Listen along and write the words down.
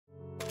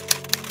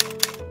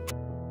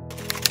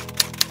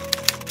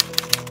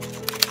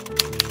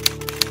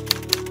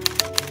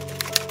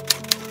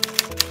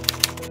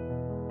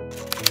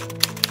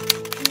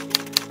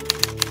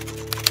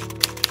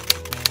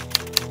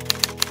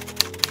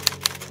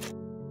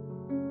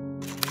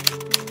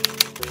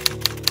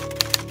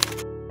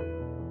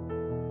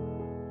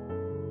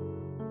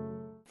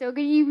So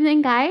good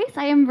evening, guys.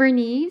 I am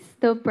Verniece,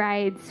 the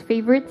bride's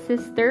favorite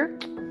sister.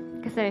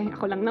 Kasi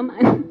ako lang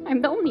naman. I'm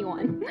the only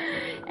one.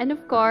 And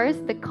of course,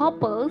 the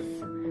couple's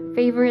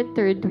favorite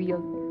third wheel.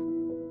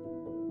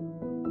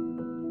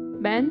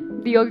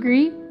 Ben, do you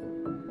agree?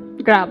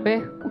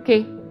 Grabe.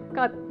 Okay,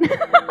 cut.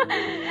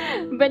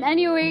 But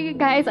anyway,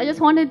 guys, I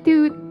just wanted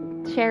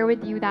to share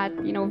with you that,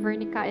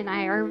 Vernica and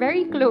I are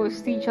very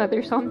close to each other.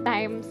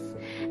 Sometimes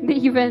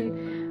they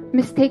even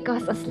mistake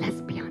us as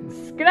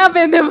lesbians.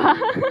 Grabe, diba?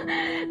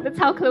 That's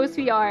how close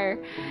we are.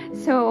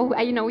 So,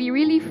 we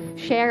really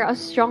share a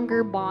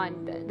stronger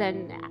bond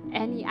than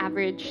any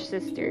average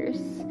sisters.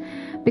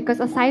 Because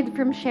aside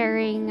from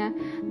sharing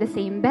the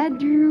same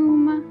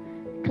bedroom,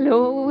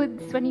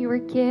 clothes when we were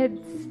kids,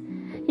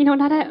 now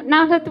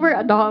that we're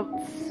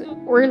adults,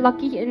 we're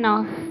lucky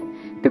enough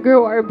to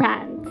grow our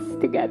bands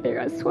together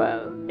as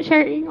well.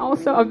 Sharing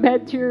also a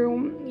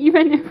bedroom,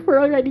 even if we're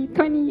already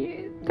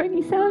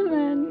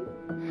 27,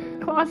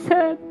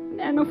 closet,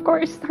 and of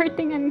course,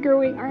 starting and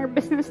growing our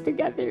business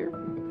together.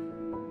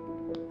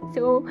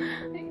 So,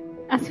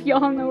 as we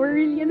all know, we're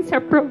really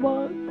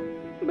inseparable.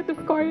 But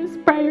of course,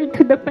 prior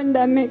to the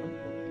pandemic,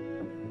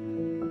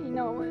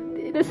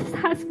 this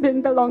has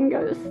been the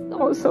longest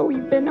also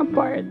we've been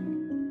apart.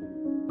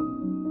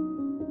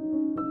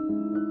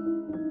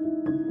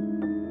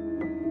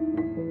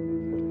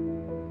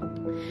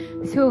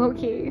 So,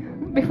 okay,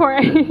 before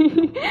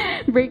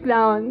I break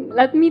down,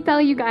 let me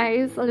tell you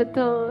guys a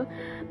little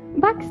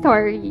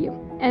backstory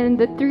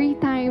and the 3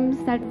 times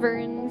that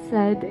Vern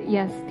said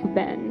yes to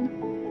Ben.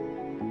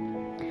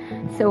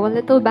 So, a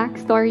little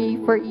backstory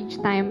for each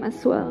time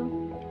as well.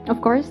 Of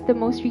course, the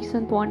most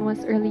recent one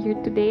was earlier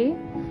today,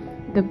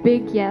 the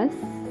big yes.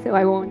 So,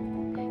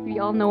 we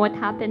all know what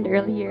happened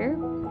earlier.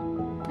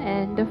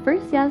 And the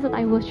first yes that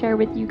I will share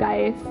with you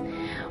guys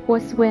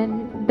was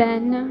when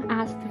Ben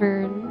asked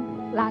Vern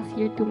last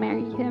year to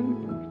marry him.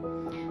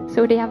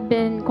 So they have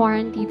been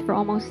quarantined for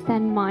almost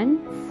 10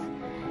 months,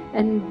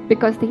 and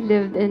because they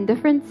lived in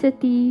different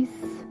cities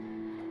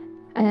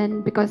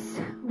and because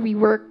we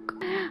work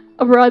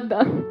abroad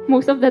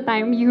most of the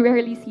time, you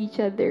rarely see each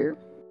other.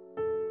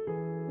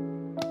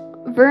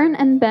 Vern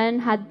and Ben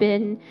had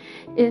been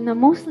in a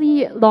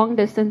mostly long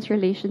distance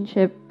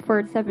relationship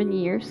for 7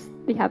 years.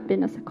 They have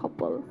been as a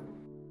couple.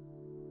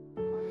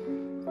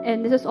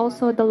 And this is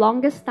also the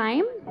longest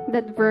time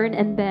that Vern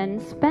and Ben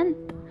spent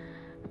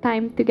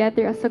time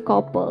together as a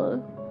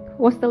couple.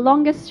 Was the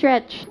longest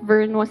stretch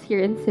Vern was here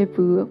in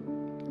Cebu.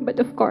 But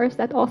of course,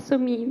 that also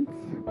means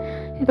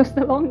it was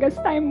the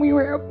longest time we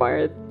were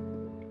apart.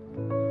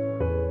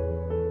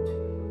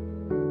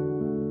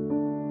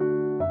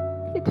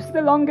 It was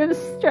the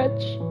longest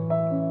stretch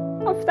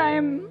of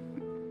time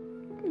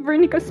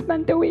Vernica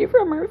spent away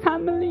from her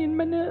family in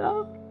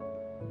Manila.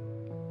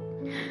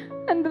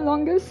 And the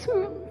longest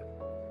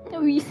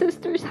we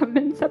sisters have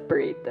been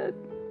separated.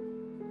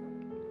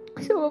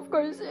 So of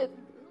course,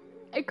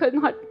 I could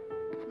not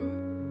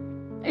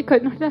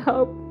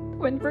help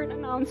when Vern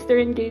announced their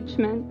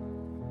engagement.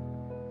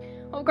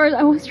 Of course,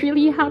 I was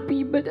really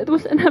happy, but it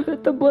was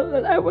inevitable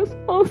that I was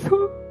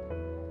also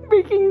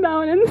breaking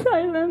down in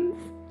silence.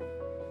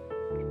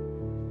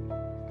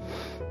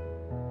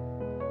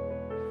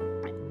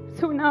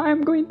 So now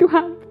I'm going to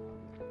have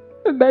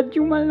a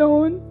bedroom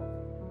alone.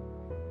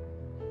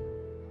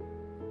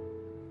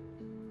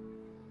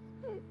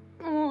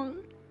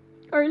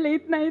 Our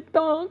late night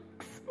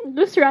talks,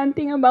 just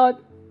ranting about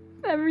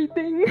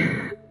everything.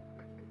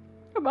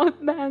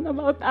 About Dan,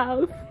 about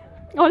Alf,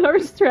 all our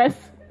stress.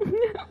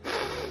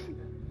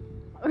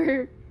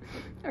 or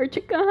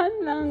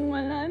chikahan lang,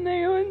 wala na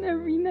yun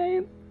every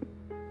night.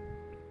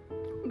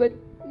 But,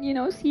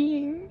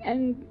 seeing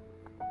and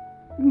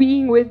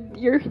being with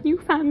your new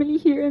family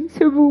here in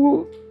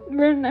Cebu,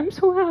 Vern, I'm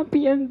so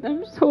happy and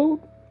I'm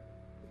so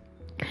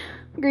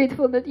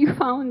grateful that you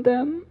found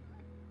them.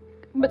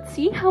 But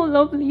seeing how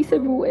lovely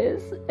Cebu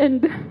is,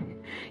 and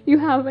you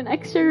have an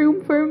extra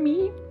room for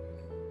me,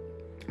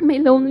 my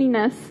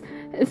loneliness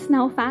is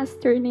now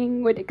fast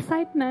turning with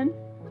excitement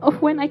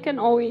of when I can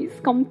always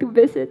come to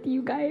visit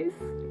you guys.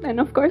 And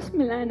of course,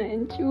 Milana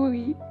and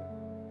Chewy.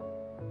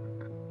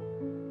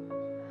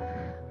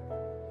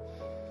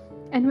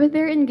 And with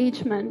their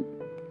engagement,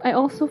 I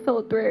also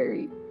felt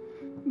wary.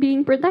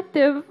 Being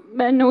protective,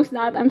 Ben knows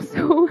that I'm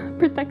so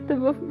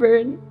protective of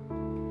Vern.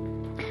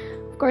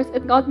 Of course,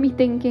 it got me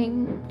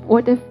thinking,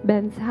 what if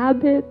Ben's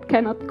habit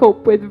cannot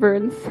cope with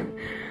Vern's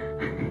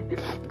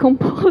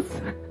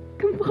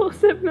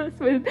compulsiveness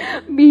with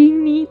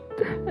being neat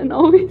and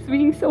always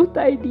being so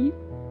tidy?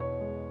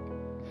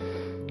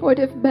 What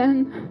if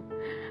Ben's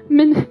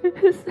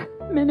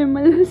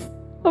minimalist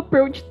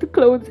approach to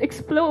clothes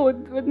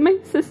explode with my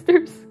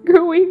sister's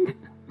growing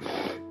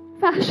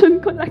fashion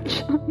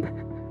collection?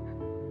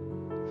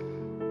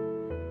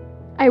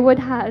 I would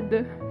have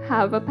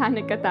a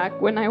panic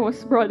attack when I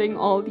was brooding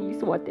all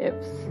these what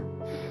ifs.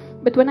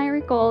 But when I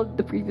recalled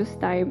the previous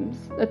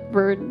times that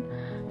Vern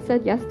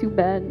said yes to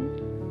Ben,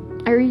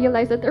 I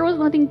realized that there was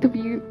nothing to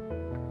be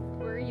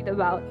worried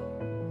about.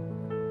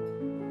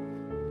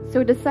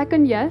 So the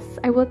second yes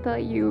I will tell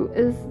you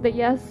is the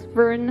yes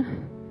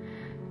Vern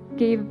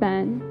gave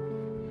Ben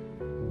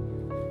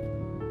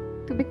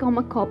to become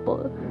a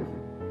couple.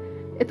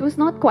 It was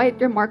not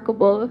quite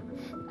remarkable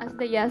as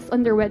the yes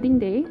on their wedding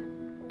day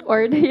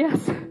or the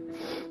yes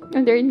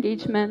on their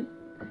engagement,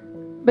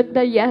 but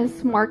the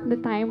yes marked the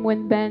time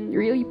when Ben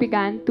really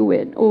began to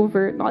win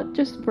over not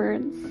just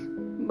Vern's,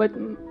 but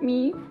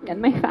me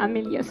and my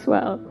family as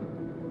well.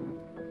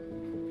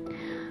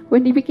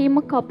 When they became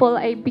a couple,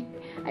 I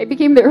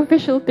became their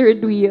official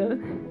third wheel.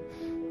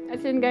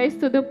 As in, guys,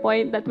 to the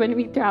point that when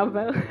we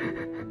travel,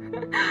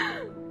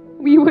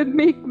 we would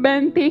make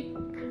Ben take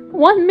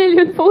 1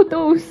 million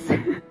photos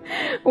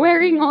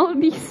wearing all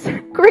these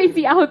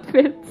crazy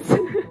outfits.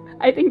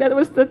 I think that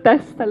was the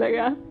test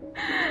talaga.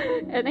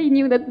 And I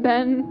knew that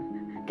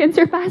Ben can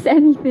surpass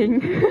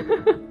anything.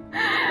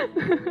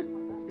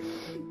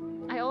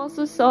 I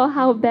also saw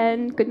how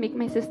Ben could make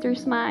my sister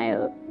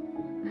smile,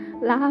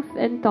 laugh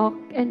and talk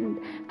and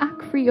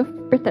act free of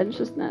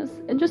pretentiousness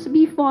and just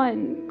be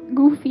fun,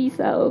 goofy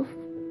self.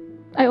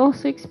 I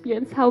also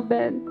experienced how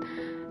Ben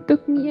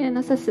took me in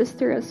as a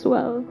sister as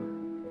well,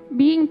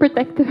 being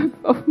protective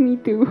of me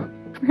too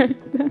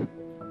right then.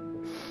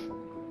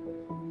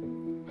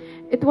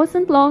 It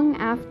wasn't long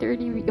after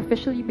we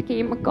officially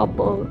became a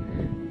couple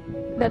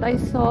that I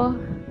saw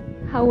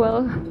how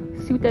well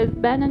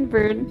suited Ben and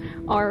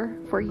Vern are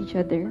for each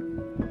other.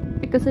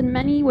 Because in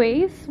many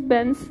ways,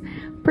 Ben's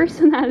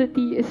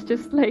personality is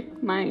just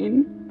like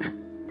mine.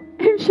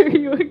 I'm sure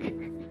you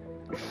agree.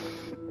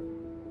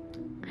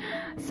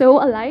 So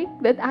alike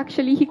that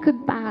actually he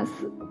could pass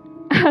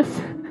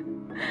as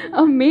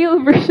a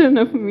male version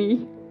of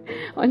me.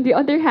 On the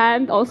other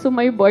hand, also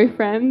my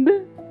boyfriend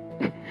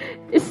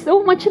is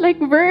so much like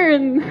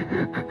Vern.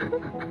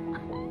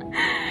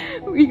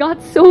 We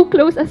got so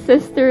close as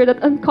sister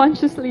that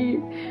unconsciously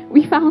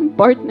we found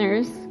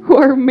partners who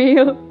are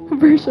male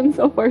versions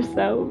of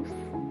ourselves.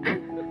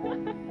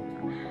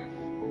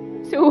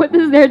 So what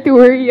is there to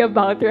worry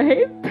about,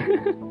 right?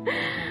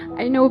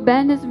 I know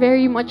Ben is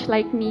very much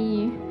like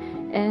me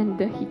and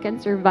he can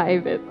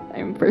survive it,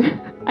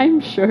 I'm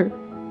sure.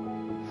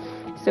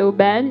 So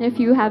Ben, if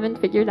you haven't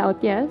figured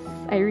out yes,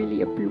 I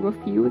really approve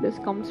of you. This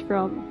comes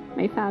from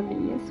my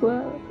family as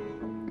well.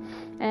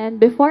 And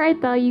before I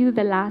tell you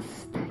the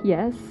last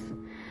yes,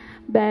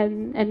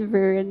 Ben and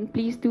Vern,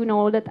 please do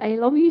know that I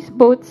love you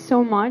both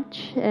so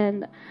much,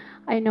 and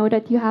I know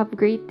that you have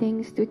great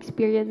things to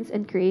experience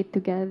and create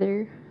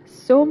together.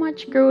 So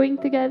much growing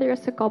together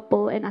as a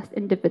couple and as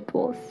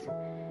individuals.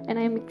 And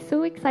I'm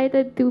so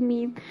excited to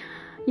meet,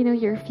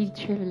 your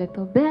future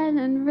little Ben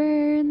and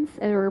Verns,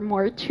 or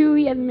more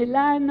Chewy and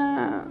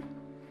Milana.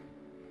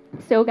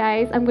 So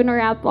guys, I'm gonna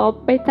wrap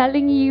up by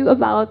telling you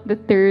about the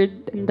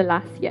third and the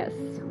last yes.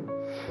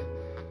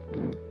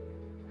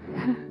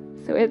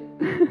 So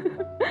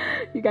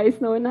you guys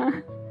know na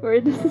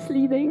where this is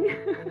leading.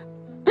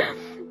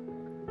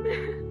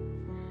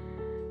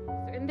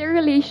 So in their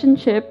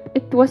relationship,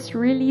 it was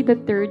really the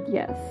third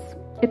yes.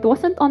 It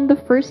wasn't on the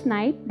first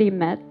night they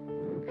met.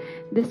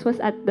 This was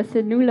at the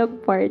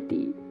Sinulog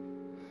party.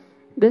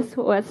 This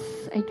was,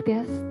 I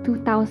guess,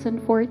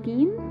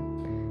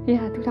 2014?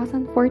 Yeah,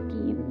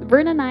 2014.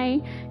 Vern and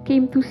I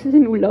came to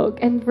Sinulog,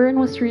 and Vern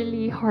was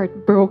really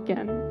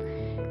heartbroken.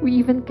 We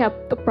even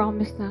kept the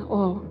promise na,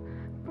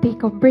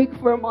 take a break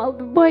from all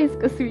the boys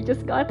because we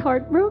just got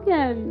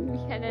heartbroken.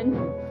 And then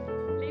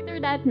later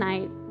that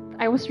night,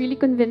 I was really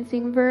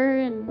convincing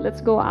Vern,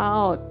 let's go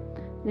out.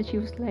 And she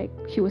was like,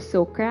 she was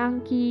so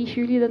cranky.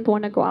 She really didn't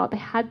want to go out. I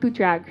had to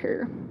drag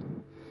her.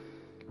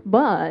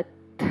 But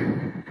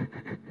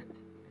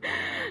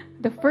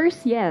the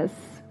first yes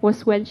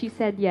was when she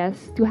said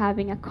yes to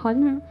having a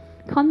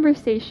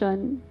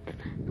conversation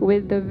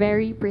with the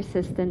very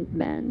persistent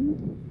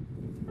Ben.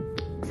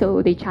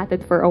 So they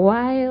chatted for a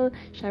while.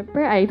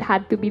 Syempre, I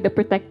had to be the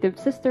protective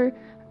sister.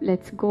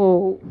 Let's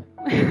go.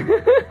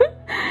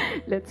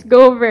 Let's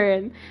go,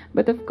 Vern.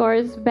 But of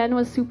course, Ben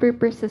was super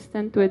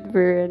persistent with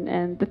Vern.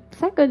 And the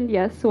second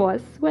yes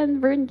was when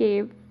Vern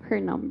gave her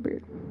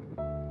number.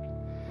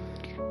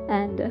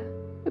 And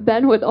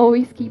Ben would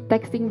always keep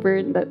texting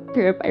Vern that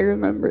trip. I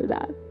remember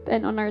that.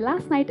 And on our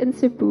last night in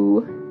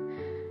Cebu,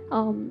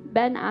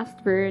 Ben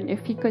asked Vern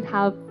if he could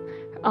have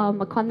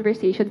a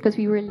conversation because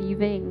we were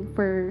leaving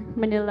for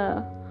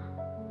Manila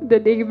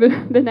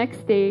the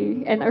next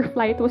day, and our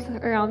flight was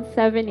around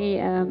 7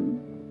 a.m.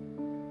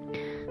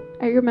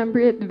 I remember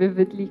it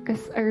vividly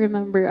because I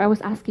remember I was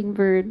asking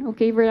Vern,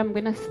 okay, Vern, I'm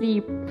gonna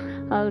sleep.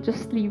 I'll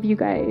just leave you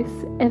guys.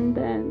 And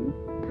then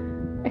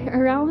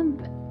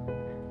around,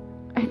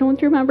 I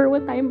don't remember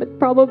what time, but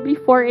probably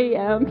 4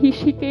 a.m.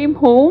 She came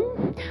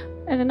home,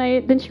 and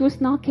then she was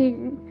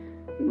knocking.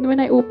 When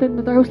I opened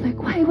the door, I was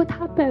like, why? What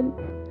happened?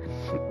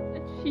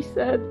 And she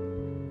said,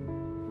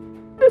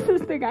 this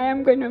is the guy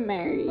I'm gonna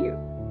marry.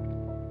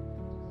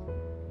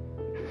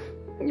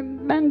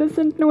 Ben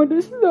doesn't know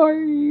the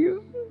story,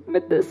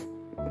 but this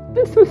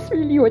was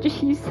really what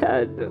she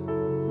said.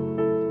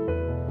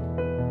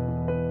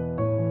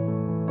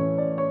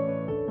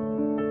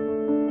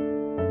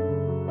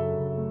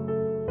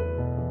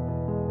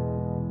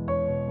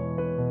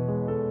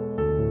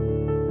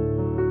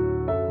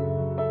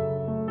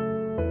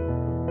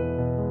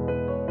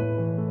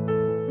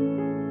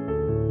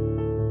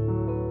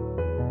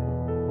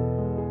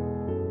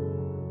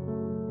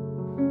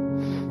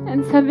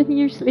 And 7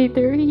 years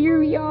later, here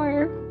we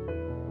are,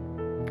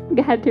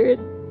 gathered,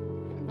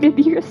 the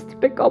dearest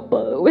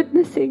couple,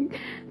 witnessing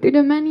to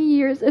the many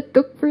years it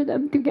took for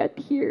them to get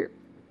here.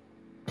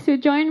 So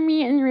join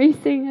me in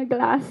raising a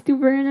glass to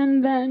Vern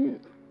and Ben,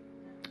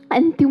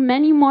 and to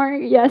many more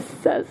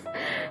yeses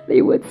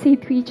they would say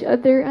to each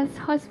other as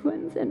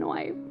husbands and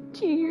wives.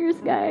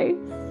 Cheers,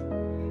 guys.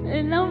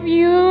 I love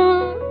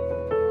you.